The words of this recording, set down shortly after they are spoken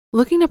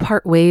Looking to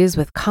part ways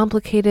with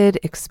complicated,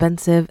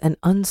 expensive, and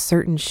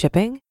uncertain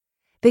shipping?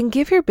 Then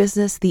give your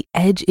business the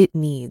edge it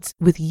needs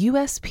with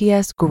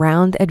USPS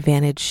Ground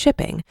Advantage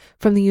shipping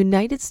from the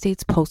United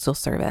States Postal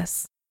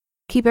Service.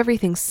 Keep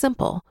everything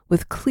simple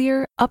with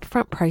clear,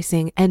 upfront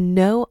pricing and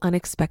no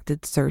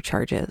unexpected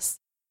surcharges.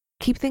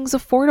 Keep things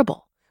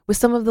affordable with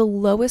some of the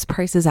lowest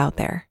prices out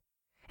there.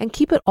 And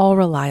keep it all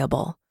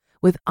reliable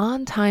with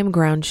on-time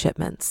ground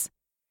shipments.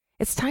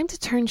 It's time to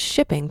turn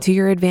shipping to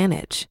your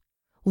advantage.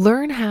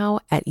 Learn how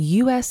at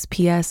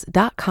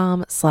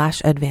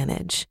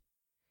USPS.com/advantage.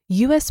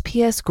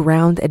 USPS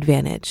Ground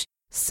Advantage.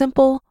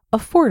 Simple,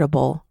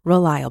 affordable,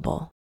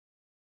 reliable.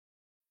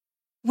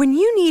 When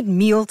you need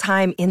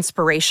mealtime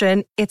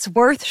inspiration, it's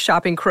worth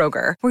shopping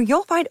Kroger, where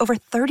you'll find over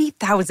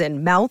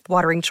 30,000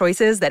 mouth-watering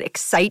choices that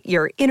excite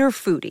your inner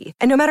foodie.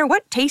 And no matter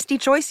what tasty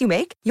choice you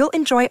make, you'll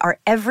enjoy our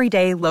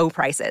everyday low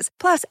prices,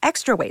 plus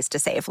extra ways to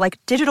save, like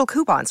digital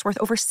coupons worth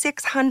over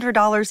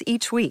 $600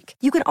 each week.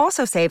 You can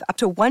also save up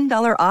to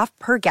 $1 off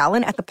per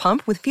gallon at the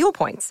pump with fuel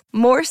points.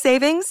 More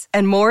savings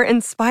and more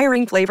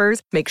inspiring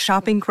flavors make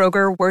shopping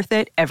Kroger worth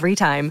it every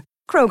time.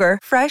 Kroger,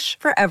 fresh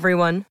for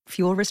everyone.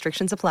 Fuel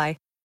restrictions apply.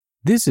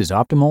 This is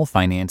Optimal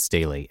Finance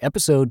Daily,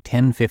 episode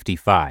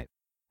 1055,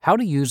 How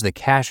to Use the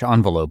Cash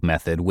Envelope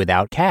Method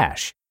Without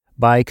Cash,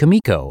 by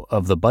Kamiko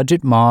of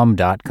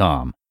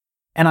thebudgetmom.com.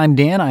 And I'm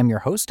Dan, I'm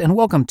your host, and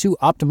welcome to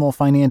Optimal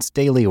Finance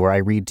Daily, where I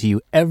read to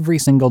you every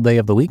single day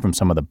of the week from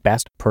some of the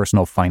best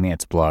personal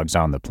finance blogs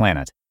on the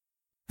planet.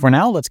 For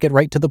now, let's get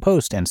right to the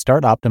post and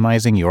start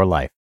optimizing your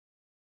life.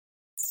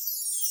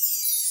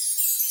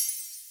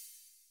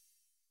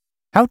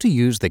 How to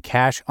Use the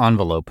Cash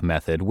Envelope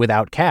Method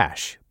Without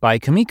Cash, by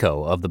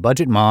Kamiko of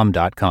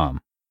thebudgetmom.com.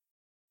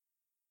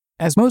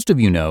 As most of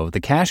you know,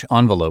 the cash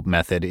envelope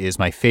method is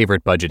my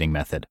favorite budgeting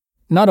method.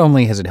 Not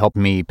only has it helped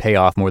me pay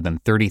off more than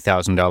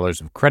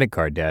 $30,000 of credit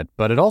card debt,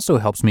 but it also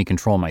helps me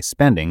control my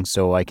spending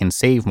so I can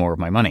save more of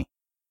my money.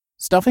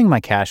 Stuffing my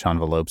cash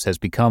envelopes has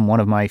become one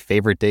of my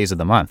favorite days of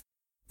the month.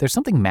 There's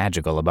something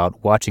magical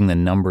about watching the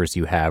numbers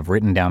you have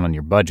written down on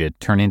your budget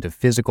turn into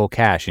physical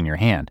cash in your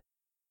hand.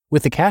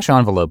 With the cash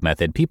envelope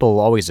method, people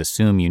always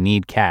assume you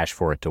need cash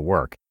for it to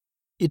work.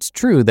 It's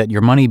true that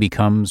your money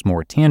becomes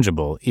more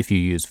tangible if you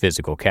use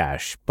physical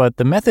cash, but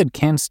the method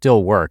can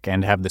still work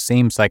and have the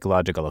same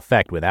psychological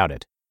effect without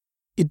it.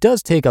 It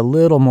does take a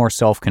little more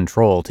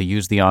self-control to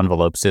use the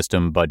envelope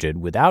system budget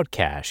without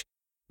cash,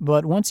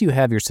 but once you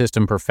have your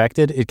system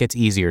perfected, it gets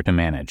easier to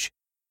manage.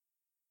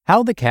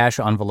 How the cash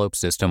envelope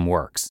system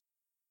works.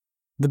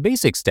 The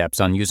basic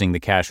steps on using the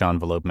cash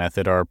envelope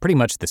method are pretty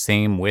much the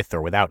same with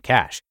or without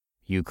cash.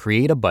 You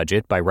create a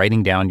budget by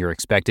writing down your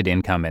expected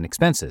income and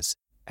expenses.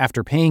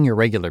 After paying your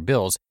regular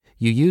bills,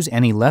 you use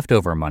any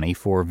leftover money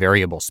for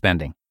variable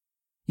spending.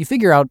 You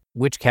figure out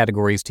which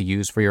categories to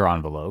use for your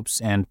envelopes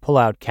and pull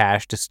out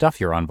cash to stuff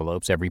your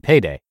envelopes every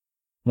payday.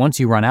 Once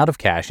you run out of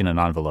cash in an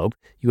envelope,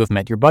 you have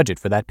met your budget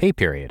for that pay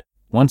period.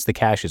 Once the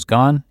cash is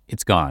gone,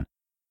 it's gone.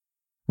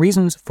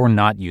 Reasons for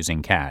not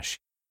using cash.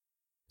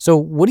 So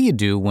what do you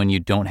do when you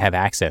don't have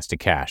access to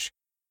cash?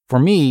 For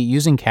me,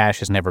 using cash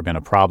has never been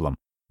a problem.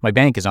 My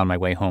bank is on my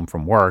way home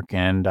from work,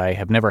 and I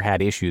have never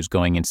had issues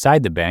going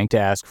inside the bank to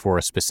ask for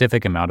a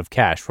specific amount of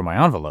cash for my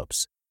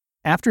envelopes.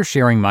 After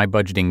sharing my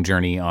budgeting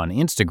journey on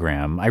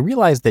Instagram, I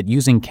realized that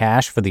using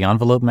cash for the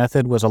envelope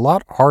method was a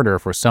lot harder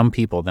for some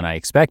people than I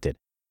expected.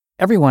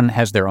 Everyone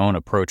has their own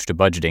approach to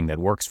budgeting that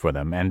works for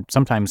them, and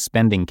sometimes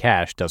spending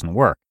cash doesn't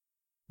work.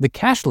 The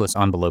cashless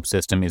envelope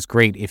system is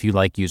great if you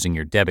like using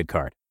your debit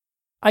card.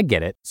 I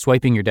get it,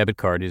 swiping your debit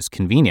card is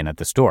convenient at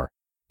the store.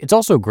 It's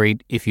also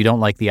great if you don't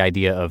like the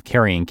idea of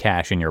carrying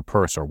cash in your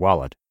purse or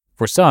wallet.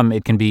 For some,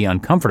 it can be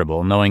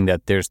uncomfortable knowing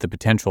that there's the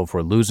potential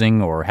for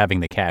losing or having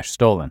the cash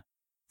stolen.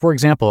 For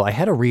example, I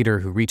had a reader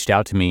who reached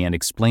out to me and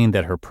explained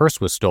that her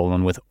purse was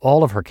stolen with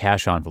all of her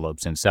cash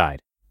envelopes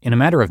inside. In a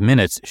matter of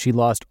minutes, she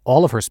lost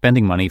all of her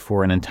spending money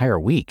for an entire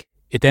week.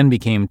 It then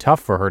became tough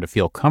for her to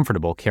feel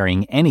comfortable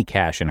carrying any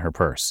cash in her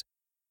purse.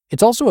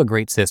 It's also a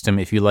great system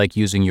if you like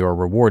using your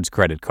rewards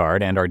credit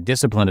card and are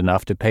disciplined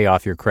enough to pay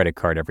off your credit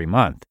card every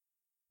month.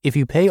 If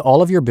you pay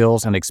all of your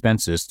bills and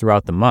expenses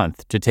throughout the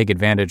month to take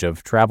advantage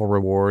of travel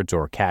rewards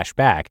or cash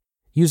back,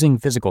 using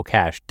physical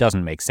cash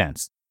doesn't make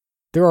sense.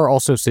 There are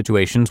also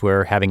situations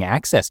where having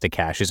access to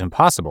cash is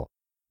impossible.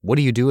 What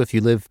do you do if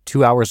you live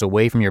 2 hours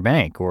away from your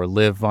bank or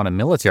live on a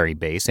military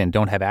base and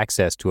don't have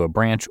access to a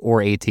branch or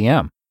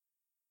ATM?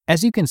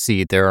 As you can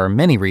see, there are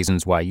many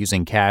reasons why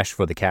using cash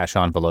for the cash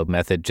envelope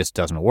method just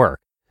doesn't work.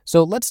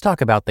 So let's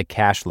talk about the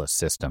cashless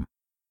system.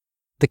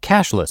 The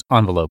cashless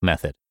envelope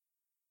method.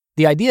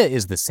 The idea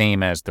is the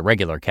same as the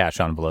regular cash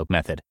envelope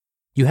method.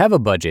 You have a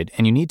budget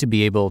and you need to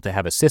be able to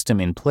have a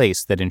system in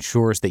place that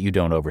ensures that you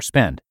don't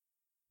overspend.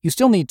 You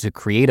still need to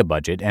create a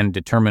budget and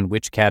determine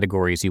which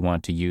categories you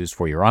want to use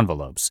for your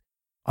envelopes.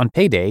 On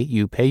payday,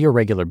 you pay your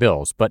regular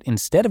bills, but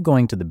instead of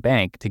going to the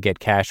bank to get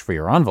cash for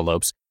your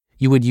envelopes,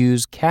 you would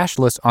use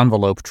cashless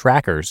envelope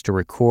trackers to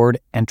record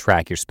and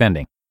track your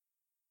spending.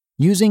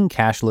 Using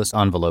cashless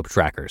envelope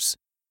trackers.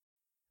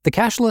 The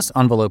cashless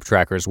envelope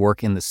trackers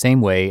work in the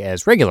same way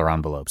as regular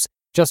envelopes,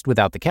 just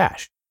without the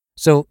cash.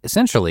 So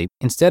essentially,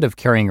 instead of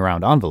carrying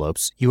around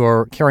envelopes, you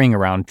are carrying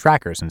around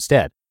trackers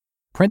instead.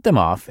 Print them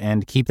off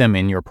and keep them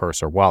in your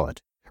purse or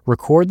wallet.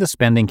 Record the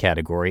spending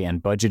category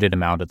and budgeted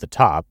amount at the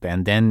top,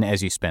 and then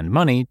as you spend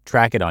money,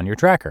 track it on your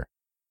tracker.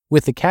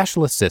 With the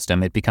cashless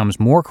system, it becomes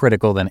more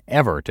critical than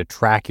ever to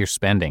track your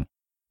spending.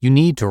 You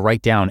need to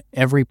write down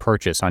every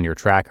purchase on your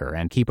tracker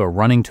and keep a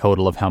running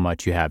total of how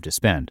much you have to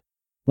spend.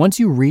 Once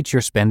you reach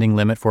your spending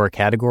limit for a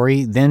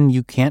category, then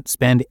you can't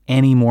spend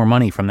any more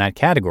money from that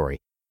category.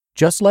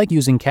 Just like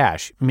using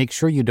cash, make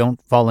sure you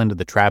don't fall into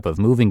the trap of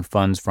moving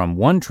funds from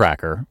one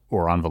tracker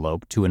or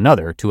envelope to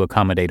another to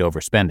accommodate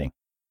overspending.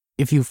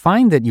 If you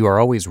find that you are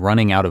always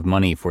running out of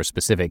money for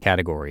specific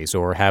categories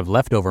or have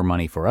leftover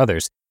money for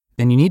others,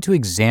 then you need to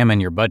examine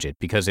your budget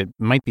because it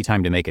might be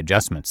time to make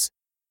adjustments.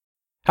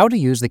 How to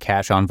use the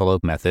cash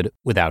envelope method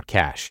without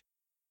cash.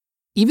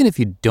 Even if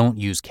you don't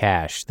use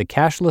cash, the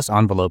cashless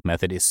envelope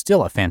method is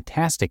still a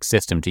fantastic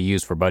system to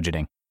use for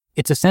budgeting.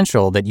 It's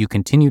essential that you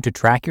continue to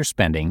track your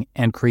spending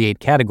and create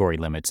category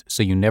limits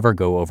so you never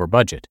go over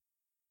budget.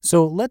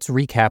 So let's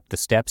recap the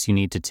steps you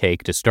need to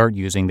take to start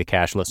using the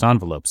cashless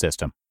envelope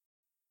system.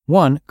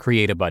 1.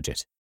 Create a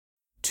budget.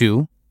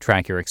 2.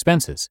 Track your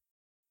expenses.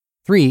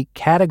 3.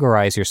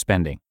 Categorize your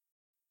spending.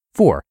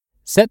 4.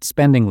 Set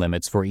spending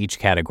limits for each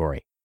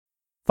category.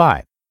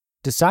 5.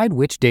 Decide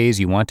which days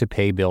you want to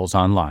pay bills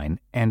online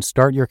and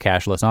start your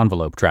cashless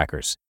envelope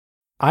trackers.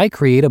 I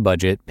create a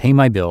budget, pay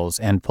my bills,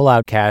 and pull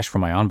out cash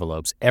from my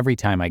envelopes every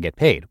time I get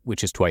paid,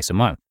 which is twice a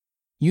month.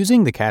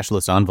 Using the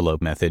cashless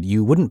envelope method,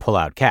 you wouldn't pull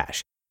out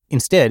cash.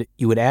 Instead,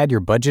 you would add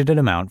your budgeted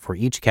amount for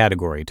each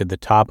category to the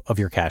top of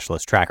your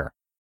cashless tracker.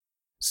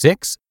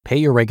 6. Pay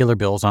your regular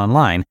bills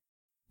online.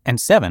 And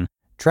 7.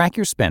 Track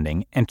your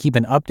spending and keep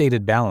an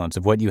updated balance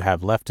of what you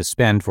have left to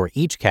spend for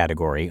each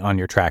category on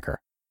your tracker.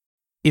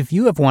 If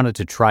you have wanted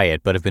to try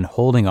it but have been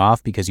holding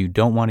off because you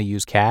don't want to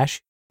use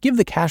cash, give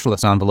the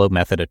cashless envelope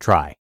method a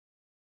try.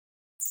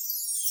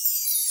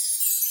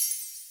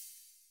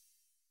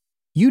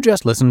 You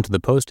just listened to the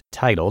post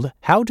titled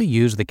How to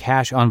Use the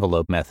Cash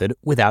Envelope Method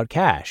Without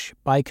Cash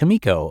by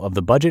Kimiko of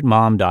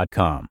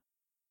thebudgetmom.com.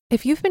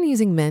 If you've been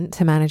using Mint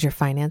to manage your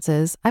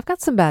finances, I've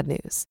got some bad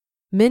news.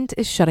 Mint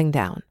is shutting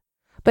down.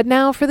 But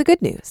now for the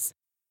good news.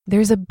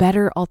 There's a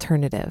better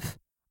alternative.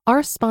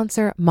 Our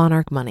sponsor,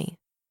 Monarch Money.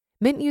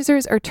 Mint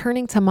users are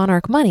turning to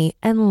Monarch Money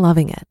and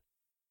loving it.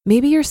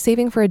 Maybe you're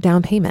saving for a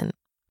down payment,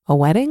 a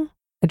wedding,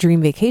 a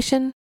dream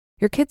vacation,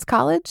 your kid's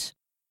college.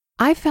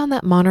 I've found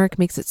that Monarch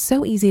makes it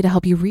so easy to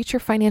help you reach your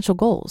financial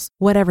goals,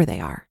 whatever they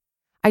are.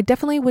 I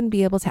definitely wouldn't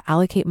be able to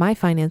allocate my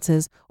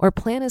finances or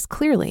plan as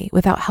clearly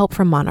without help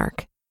from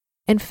Monarch.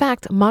 In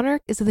fact,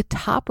 Monarch is the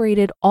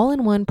top-rated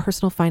all-in-one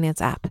personal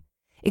finance app.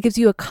 It gives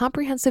you a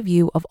comprehensive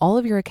view of all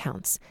of your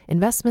accounts,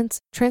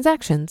 investments,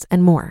 transactions,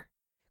 and more.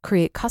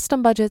 Create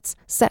custom budgets,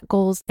 set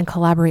goals, and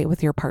collaborate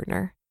with your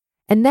partner.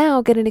 And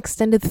now get an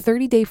extended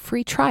 30-day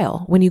free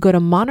trial when you go to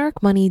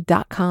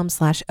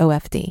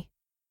monarchmoney.com/OFD.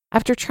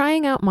 After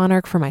trying out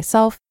Monarch for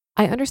myself,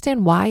 I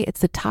understand why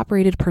it's the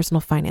top-rated personal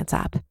finance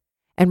app.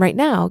 And right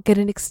now, get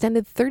an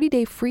extended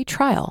 30-day free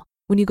trial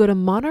when you go to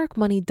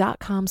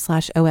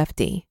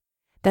monarchmoney.com/OFD.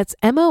 That's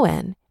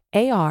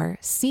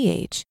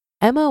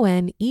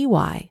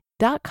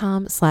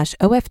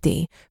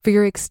monarchmoney.com/OFD for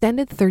your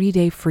extended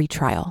 30-day free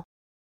trial.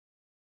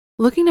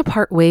 Looking to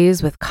part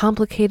ways with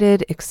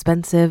complicated,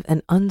 expensive,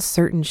 and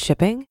uncertain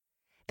shipping?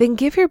 Then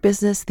give your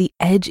business the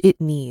edge it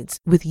needs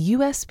with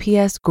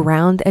USPS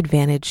Ground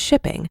Advantage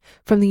shipping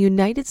from the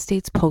United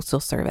States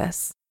Postal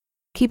Service.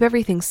 Keep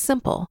everything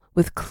simple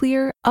with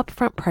clear,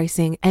 upfront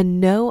pricing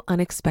and no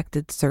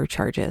unexpected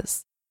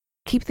surcharges.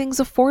 Keep things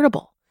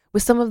affordable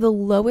with some of the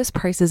lowest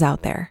prices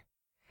out there.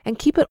 And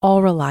keep it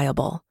all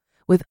reliable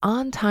with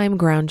on-time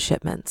ground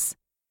shipments.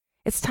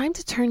 It's time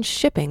to turn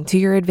shipping to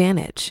your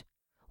advantage.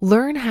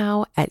 Learn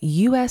how at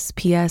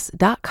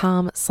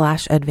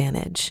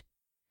USPS.com/advantage.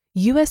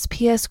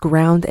 USPS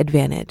Ground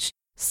Advantage.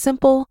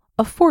 Simple,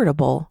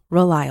 affordable,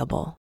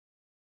 reliable.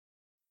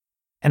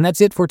 And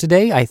that's it for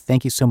today. I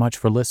thank you so much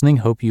for listening.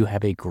 Hope you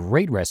have a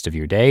great rest of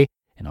your day.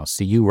 And I'll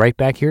see you right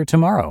back here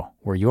tomorrow,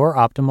 where your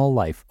optimal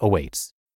life awaits.